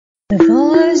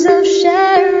of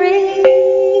sharing.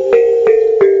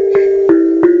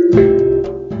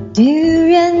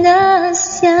 Durian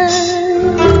ASEAN.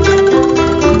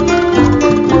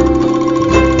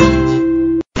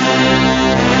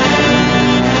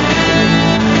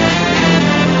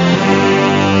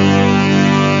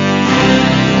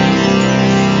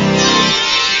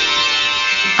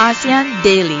 ASEAN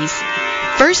Dailies.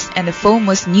 First and the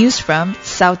foremost news from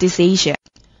Southeast Asia.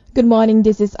 Good morning,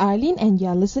 this is Arlene and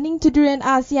you're listening to Durian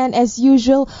ASEAN as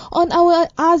usual on our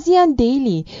ASEAN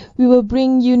Daily. We will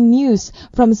bring you news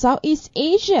from Southeast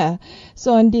Asia.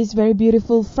 So on this very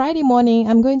beautiful Friday morning,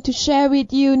 I'm going to share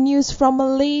with you news from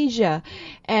Malaysia.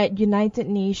 At United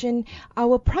Nations,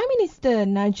 our Prime Minister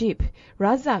Najib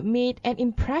Razak made an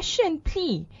impassioned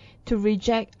plea to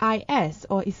reject IS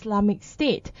or Islamic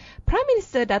State. Prime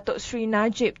Minister Datuk Sri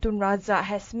Najib Tun Razak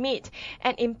has made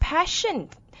an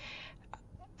impassioned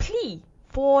plea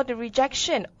for the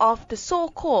rejection of the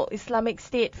so-called Islamic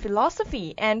State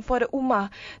philosophy and for the Ummah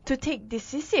to take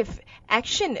decisive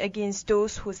action against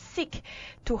those who seek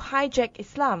to hijack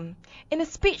Islam. In a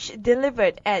speech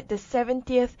delivered at the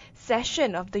 70th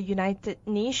session of the United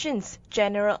Nations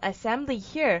General Assembly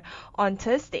here on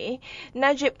Thursday,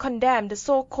 Najib condemned the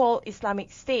so-called Islamic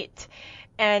State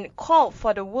and called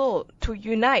for the world to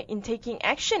unite in taking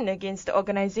action against the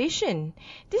organization.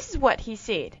 This is what he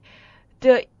said.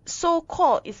 The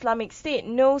so-called Islamic State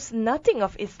knows nothing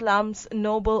of Islam's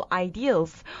noble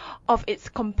ideals, of its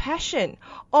compassion,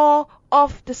 or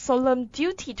of the solemn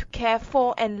duty to care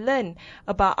for and learn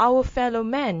about our fellow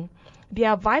man. They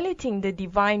are violating the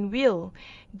divine will.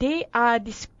 They are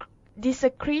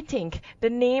desecrating the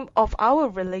name of our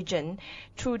religion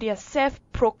through their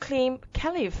self-proclaimed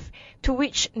caliph, to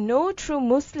which no true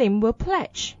Muslim will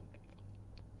pledge.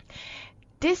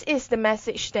 This is the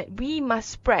message that we must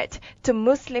spread to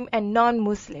Muslim and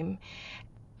non-Muslim.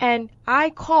 And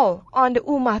I call on the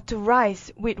Ummah to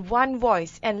rise with one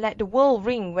voice and let the world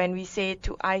ring when we say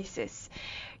to ISIS,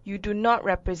 you do not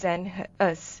represent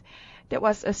us. That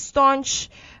was a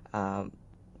staunch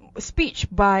speech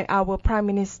by our Prime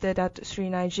Minister Datuk Sri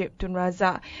Najib Tun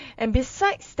Razak. And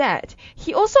besides that,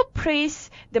 he also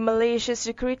praised the Malaysia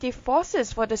security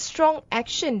forces for the strong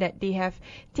action that they have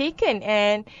taken,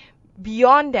 and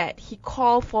beyond that, he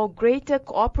called for greater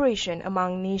cooperation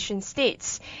among nation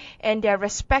states and their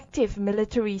respective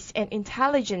militaries and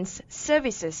intelligence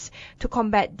services to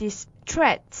combat these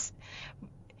threats.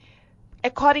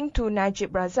 According to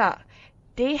Najib Razak,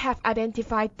 they have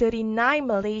identified 39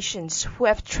 Malaysians who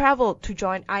have traveled to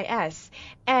join IS,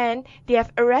 and they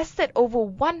have arrested over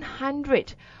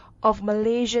 100 of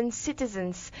Malaysian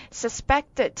citizens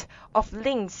suspected of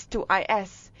links to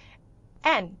IS.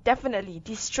 And definitely,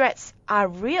 these threats are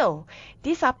real.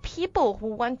 These are people who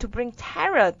want to bring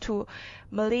terror to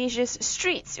Malaysia's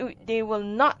streets. They will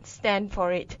not stand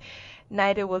for it.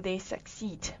 Neither will they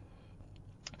succeed.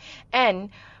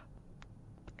 And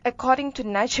according to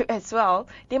Najib as well,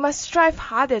 they must strive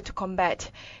harder to combat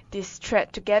this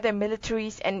threat together.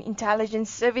 Militaries and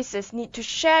intelligence services need to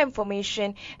share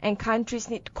information, and countries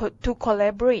need to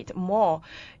collaborate more,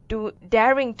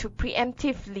 daring to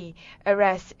preemptively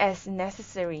arrest as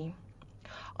necessary.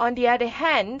 On the other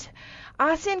hand,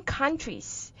 ASEAN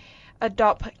countries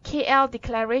adopt KL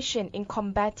Declaration in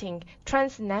combating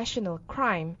transnational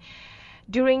crime.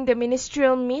 During the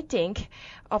ministerial meeting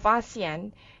of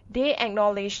ASEAN, they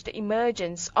acknowledged the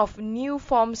emergence of new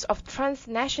forms of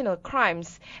transnational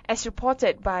crimes as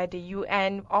reported by the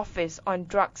UN Office on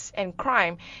Drugs and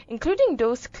Crime, including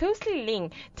those closely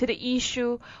linked to the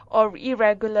issue or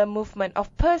irregular movement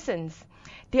of persons.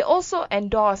 They also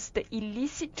endorsed the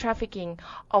illicit trafficking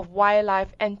of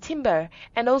wildlife and timber,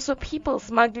 and also people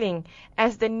smuggling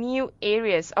as the new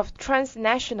areas of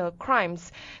transnational crimes,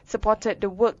 supported the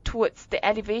work towards the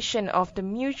elevation of the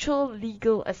Mutual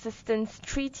Legal Assistance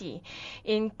Treaty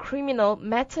in criminal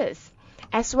matters,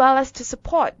 as well as to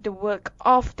support the work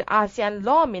of the ASEAN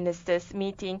Law Ministers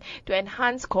meeting to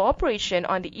enhance cooperation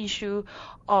on the issue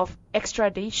of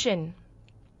extradition.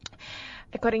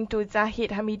 According to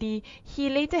Zahid Hamidi, he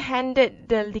later handed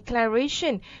the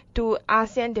declaration to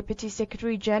ASEAN Deputy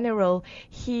Secretary General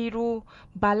Hiru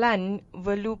Balan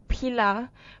Velupila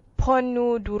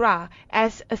Ponudura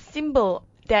as a symbol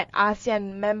that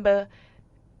ASEAN member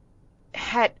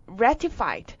had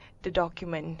ratified the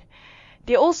document.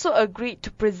 They also agreed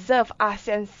to preserve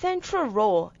ASEAN's central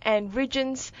role and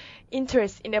region's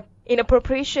interest in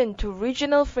appropriation to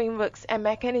regional frameworks and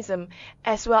mechanisms,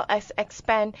 as well as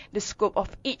expand the scope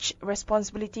of each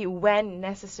responsibility when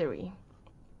necessary.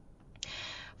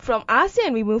 From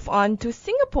ASEAN, we move on to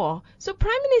Singapore. So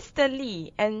Prime Minister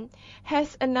Lee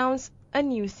has announced a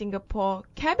new Singapore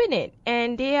cabinet,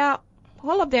 and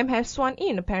all of them have sworn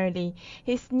in apparently.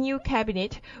 His new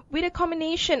cabinet, with a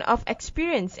combination of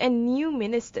experience and new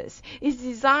ministers, is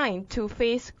designed to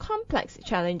face complex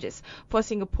challenges for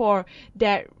Singapore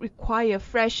that require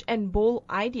fresh and bold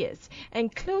ideas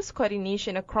and close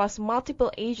coordination across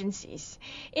multiple agencies.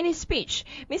 In his speech,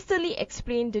 Mr. Lee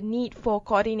explained the need for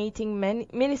coordinating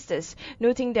ministers,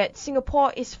 noting that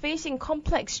Singapore is facing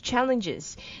complex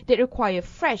challenges that require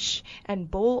fresh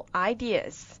and bold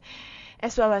ideas,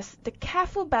 as well as the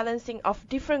careful balancing of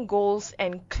different goals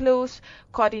and close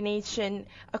coordination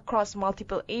across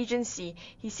multiple agencies.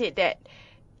 He said that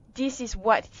this is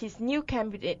what his new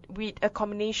cabinet, with a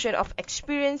combination of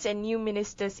experience and new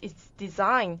ministers, is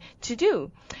designed to do.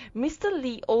 Mr.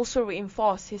 Lee also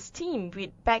reinforced his team with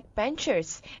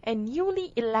backbenchers and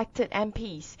newly elected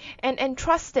MPs and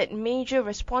entrusted major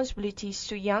responsibilities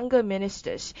to younger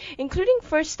ministers, including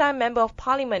first-time Member of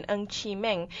Parliament Ng Chee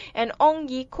Meng and Ong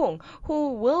Ye Kung, who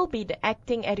will be the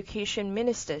acting education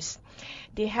ministers.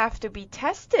 They have to be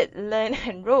tested, learn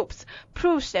and ropes,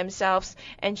 prove themselves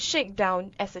and shake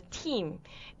down as a team.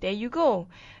 There you go,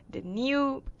 the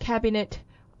new cabinet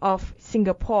of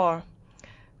Singapore.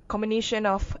 Combination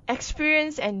of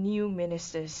experience and new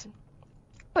ministers.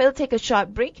 We'll take a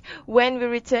short break. When we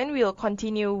return, we'll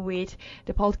continue with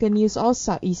the political news of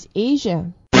Southeast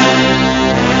Asia.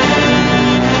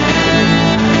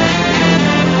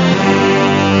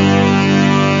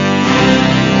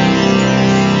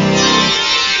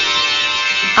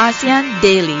 ASEAN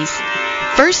Dailies.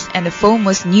 First and the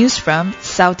foremost news from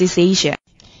Southeast Asia.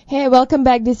 Hey, welcome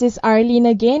back. This is Arlene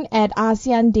again at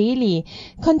ASEAN Daily.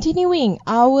 Continuing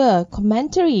our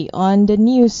commentary on the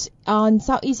news on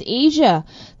Southeast Asia.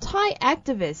 Thai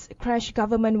activists crash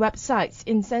government websites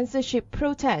in censorship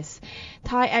protests.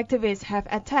 Thai activists have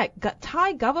attacked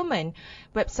Thai government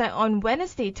website on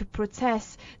Wednesday to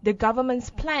protest the government's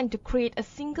plan to create a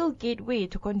single gateway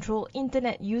to control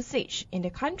internet usage in the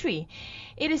country.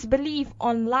 It is believed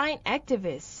online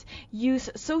activists use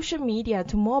social media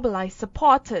to mobilize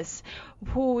supporters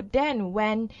who then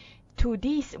went to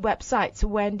these websites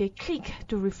when they click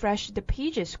to refresh the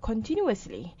pages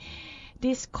continuously.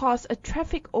 This caused a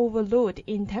traffic overload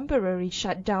in temporary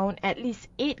shutdown at least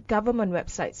 8 government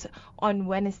websites on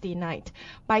Wednesday night.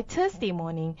 By Thursday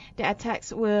morning, the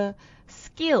attacks were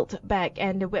scaled back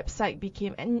and the website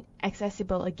became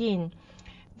inaccessible again.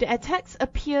 The attacks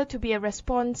appear to be a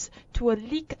response to a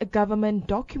leaked government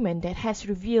document that has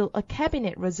revealed a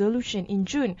cabinet resolution in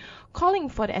June calling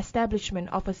for the establishment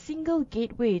of a single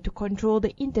gateway to control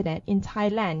the internet in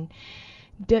Thailand.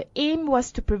 The aim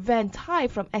was to prevent Thai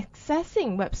from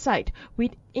accessing websites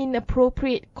with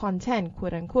inappropriate content,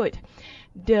 quote unquote.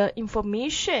 The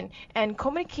Information and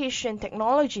Communication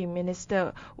Technology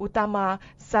Minister Uttama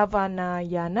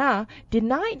Savanayana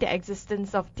denied the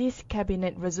existence of this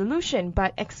cabinet resolution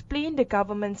but explained the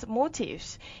government's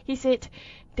motives. He said,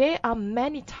 "There are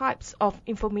many types of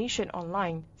information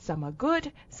online. Some are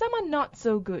good, some are not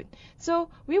so good. So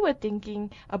we were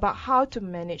thinking about how to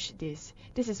manage this."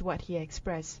 This is what he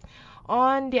expressed.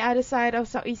 On the other side of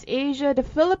Southeast Asia, the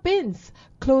Philippines,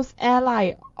 close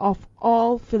ally of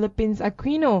all Philippines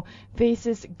Aquino,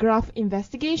 faces graft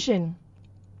investigation.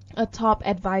 A top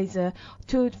advisor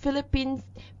to Philippines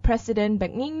President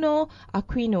Benigno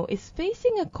Aquino is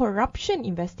facing a corruption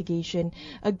investigation,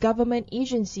 a government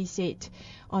agency said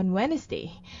on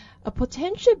Wednesday. A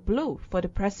potential blow for the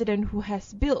president who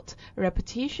has built a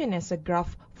reputation as a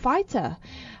graft fighter.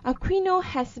 Aquino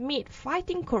has made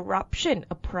fighting corruption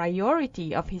a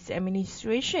priority of his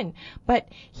administration, but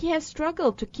he has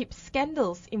struggled to keep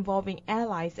scandals involving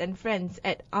allies and friends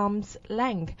at arm's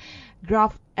length.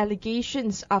 Graft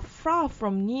allegations are far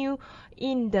from new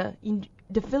in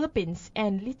the Philippines,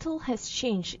 and little has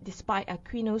changed despite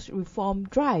Aquino's reform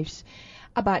drives.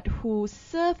 Abad, who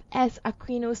served as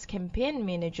Aquino's campaign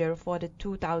manager for the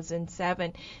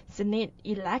 2007 Senate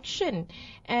election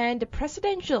and the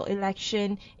presidential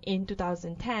election in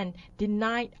 2010,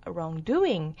 denied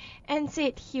wrongdoing and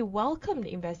said he welcomed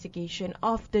the investigation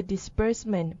of the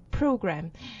disbursement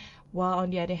program. While on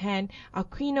the other hand,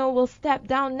 Aquino will step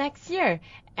down next year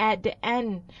at the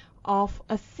end of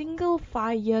a single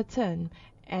 5-year term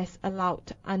as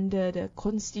allowed under the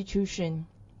Constitution.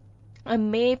 A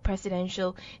May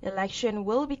presidential election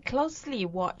will be closely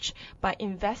watched by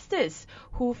investors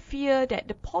who fear that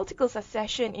the political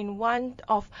succession in one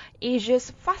of Asia's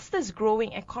fastest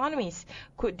growing economies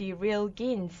could derail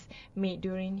gains made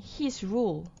during his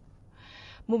rule.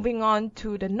 Moving on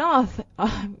to the north,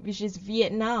 which is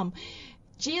Vietnam,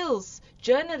 jails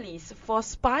journalists for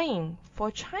spying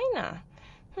for China.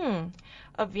 A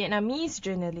Vietnamese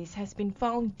journalist has been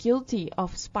found guilty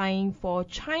of spying for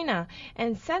China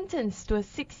and sentenced to a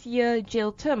 6-year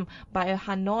jail term by a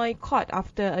Hanoi court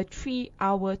after a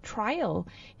 3-hour trial,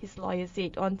 his lawyer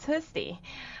said on Thursday.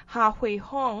 Ha Hui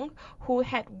Hong, who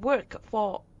had worked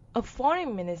for a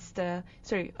foreign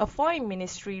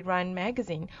ministry-run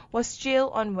magazine, was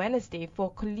jailed on Wednesday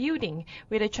for colluding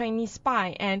with a Chinese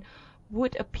spy and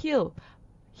would appeal,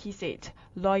 he said.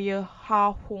 Lawyer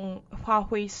Ha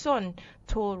Hui Son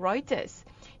told Reuters.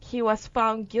 He was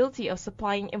found guilty of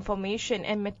supplying information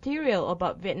and material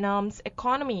about Vietnam's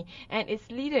economy and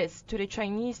its leaders to the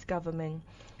Chinese government.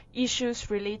 Issues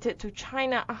related to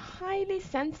China are highly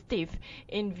sensitive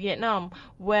in Vietnam,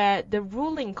 where the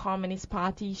ruling Communist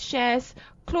Party shares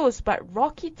close but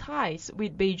rocky ties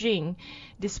with Beijing,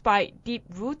 despite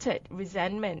deep-rooted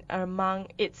resentment among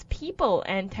its people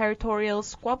and territorial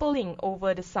squabbling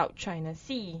over the South China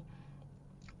Sea.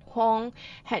 Hong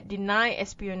had denied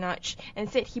espionage and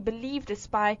said he believed the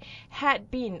spy had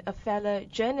been a fellow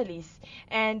journalist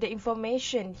and the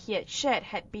information he had shared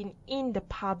had been in the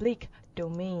public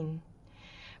domain.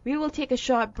 We will take a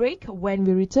short break. When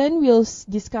we return, we'll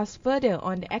discuss further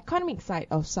on the economic side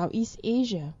of Southeast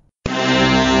Asia.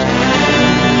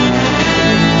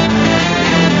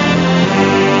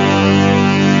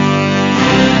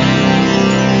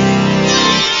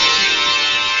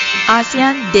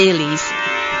 ASEAN Dailies.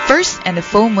 First and the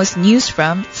foremost news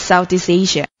from Southeast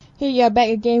Asia. Hey, you're back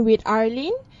again with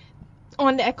Arlene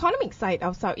on the economic side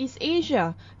of Southeast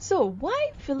Asia. So,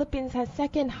 why Philippines has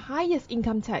second highest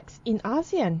income tax in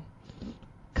ASEAN?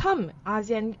 Come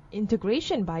ASEAN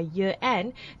integration by year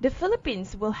end, the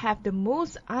Philippines will have the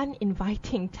most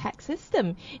uninviting tax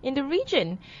system in the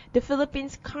region. The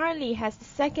Philippines currently has the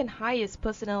second highest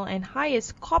personal and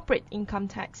highest corporate income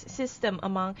tax system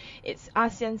among its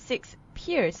ASEAN 6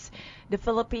 peers. The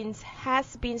Philippines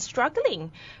has been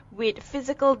struggling with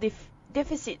fiscal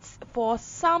deficits for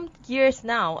some years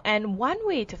now, and one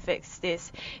way to fix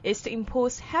this is to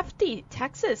impose hefty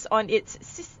taxes on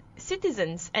its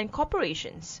citizens and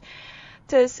corporations.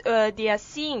 Thus, they are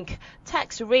seeing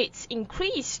tax rates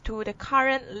increase to the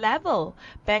current level,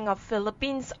 Bank of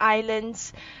Philippines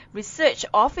Islands Research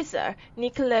Officer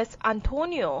Nicholas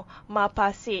Antonio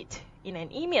Mapa said in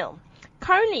an email.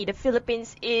 Currently, the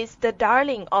Philippines is the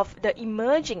darling of the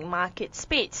emerging market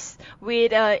space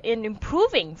with an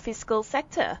improving fiscal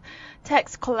sector.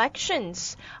 Tax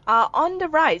collections are on the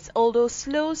rise, although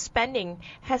slow spending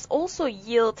has also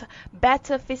yielded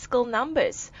better fiscal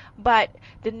numbers. But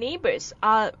the neighbors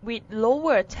with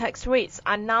lower tax rates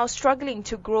are now struggling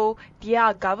to grow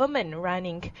their government,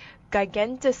 running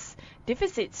gigantic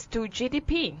deficits to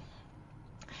GDP.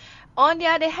 On the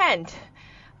other hand,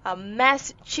 a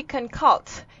mass chicken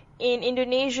cult in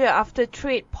Indonesia after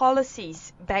trade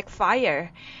policies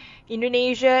backfire.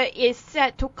 Indonesia is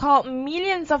set to cull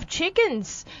millions of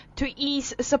chickens to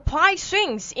ease supply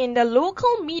swings in the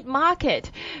local meat market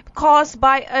caused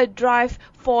by a drive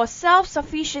for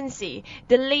self-sufficiency,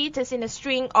 the latest in a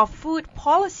string of food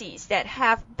policies that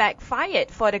have backfired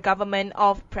for the government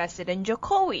of President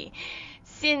Jokowi.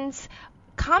 Since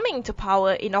coming to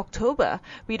power in October,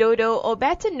 Widodo, or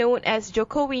better known as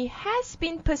Jokowi, has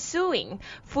been pursuing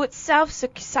food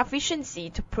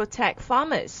self-sufficiency to protect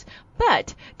farmers.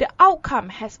 But the outcome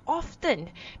has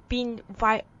often been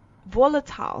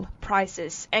volatile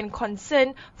prices and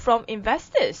concern from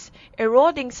investors,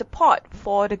 eroding support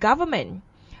for the government.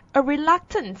 A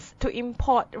reluctance to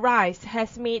import rice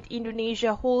has made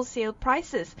Indonesia wholesale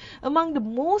prices among the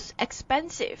most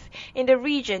expensive in the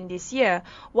region this year,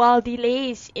 while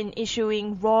delays in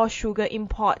issuing raw sugar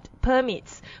import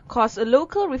permits caused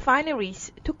local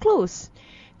refineries to close.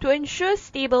 To ensure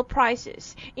stable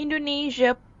prices,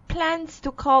 Indonesia plans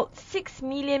to cull 6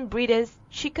 million breeders'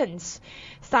 chickens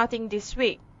starting this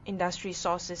week. Industry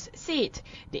sources said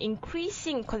the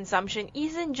increasing consumption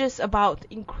isn't just about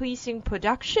increasing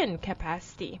production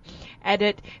capacity,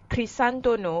 added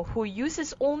Crisantono, who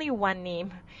uses only one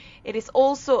name. It is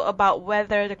also about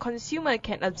whether the consumer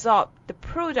can absorb the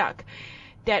product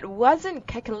that wasn't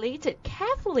calculated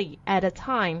carefully at a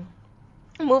time.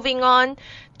 Moving on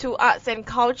to arts and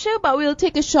culture, but we'll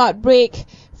take a short break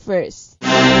first.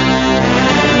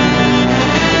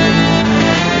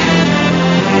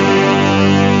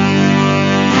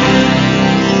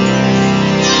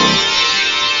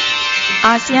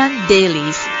 ASEAN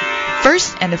Dailies.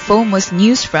 First and the foremost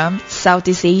news from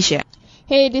Southeast Asia.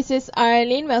 Hey, this is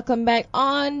Arlene. Welcome back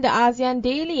on the ASEAN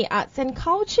Daily Arts and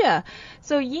Culture.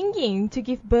 So, Ying Ying to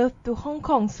give birth to Hong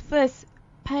Kong's first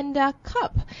Panda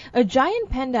Cup. A giant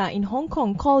panda in Hong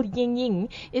Kong called Ying Ying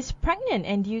is pregnant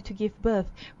and due to give birth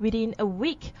within a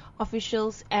week,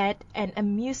 officials at an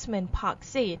amusement park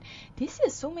said. This year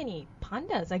so many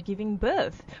pandas are giving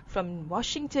birth, from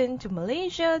Washington to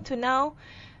Malaysia to now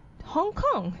Hong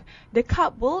Kong. The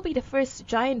cub will be the first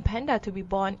giant panda to be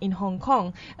born in Hong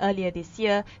Kong. Earlier this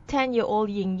year, 10-year-old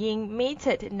Ying Ying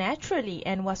mated naturally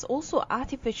and was also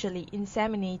artificially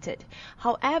inseminated.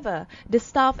 However, the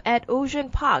staff at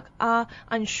Ocean Park are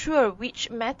unsure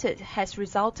which method has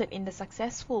resulted in the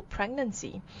successful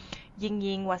pregnancy. Ying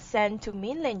Ying was sent to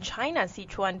mainland China,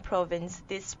 Sichuan province,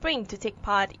 this spring to take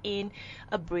part in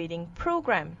a breeding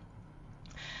program.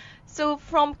 So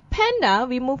from panda,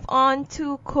 we move on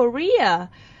to Korea.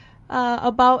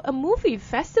 About a movie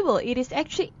festival. It is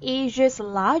actually Asia's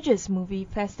largest movie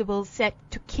festival set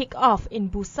to kick off in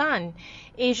Busan.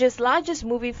 Asia's largest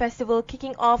movie festival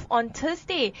kicking off on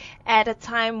Thursday at a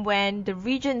time when the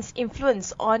region's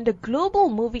influence on the global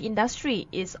movie industry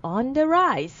is on the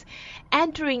rise.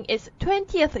 Entering its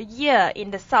 20th year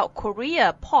in the South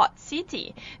Korea port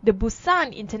city, the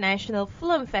Busan International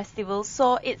Film Festival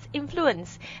saw its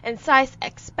influence and size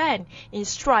expand in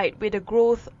stride with the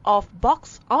growth of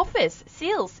box office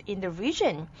sales in the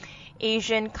region.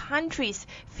 Asian countries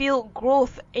feel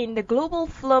growth in the global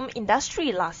film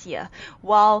industry last year,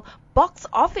 while box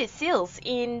office sales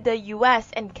in the US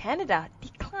and Canada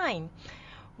declined.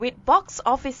 With box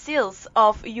office sales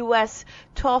of US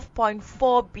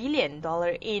 $12.4 billion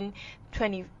in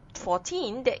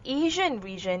 2014, the Asian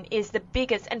region is the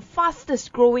biggest and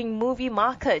fastest growing movie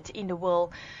market in the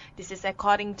world. This is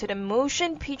according to the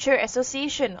Motion Picture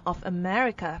Association of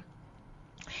America.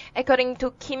 According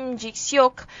to Kim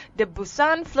Ji-seok, the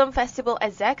Busan Film Festival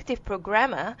executive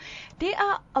programmer, there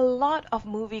are a lot of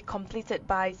movies completed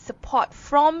by support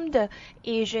from the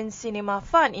Asian Cinema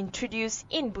Fund introduced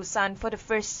in Busan for the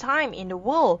first time in the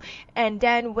world and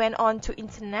then went on to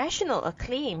international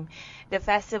acclaim. The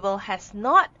festival has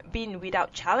not been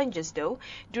without challenges though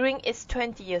during its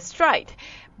 20-year stride.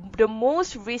 The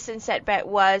most recent setback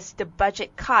was the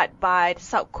budget cut by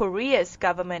South Korea's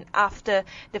government after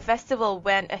the festival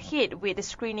went ahead with the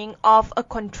screening of a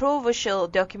controversial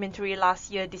documentary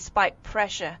last year despite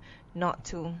pressure not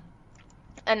to.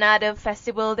 Another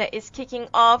festival that is kicking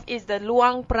off is the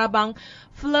Luang Prabang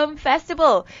Film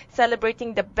Festival,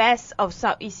 celebrating the best of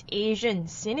Southeast Asian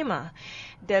cinema.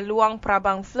 The Luang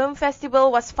Prabang Film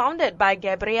Festival was founded by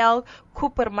Gabriel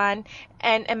Cooperman,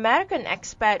 an American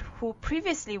expat who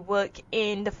previously worked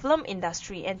in the film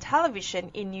industry and television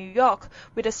in New York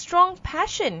with a strong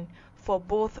passion for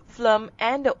both film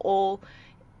and the old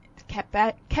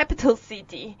capital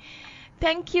city.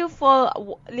 Thank you for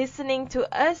listening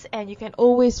to us, and you can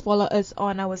always follow us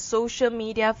on our social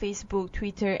media, Facebook,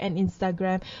 Twitter, and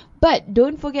Instagram. But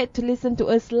don't forget to listen to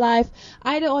us live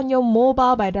either on your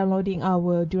mobile by downloading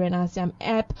our Durian ASEAN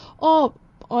app or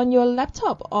on your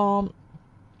laptop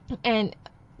and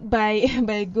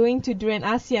by going to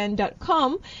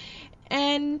durianasean.com.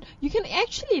 And you can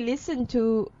actually listen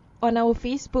to on our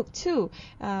Facebook too.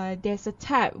 There's a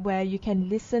tab where you can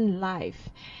listen live.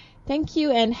 Thank you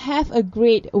and have a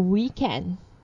great weekend.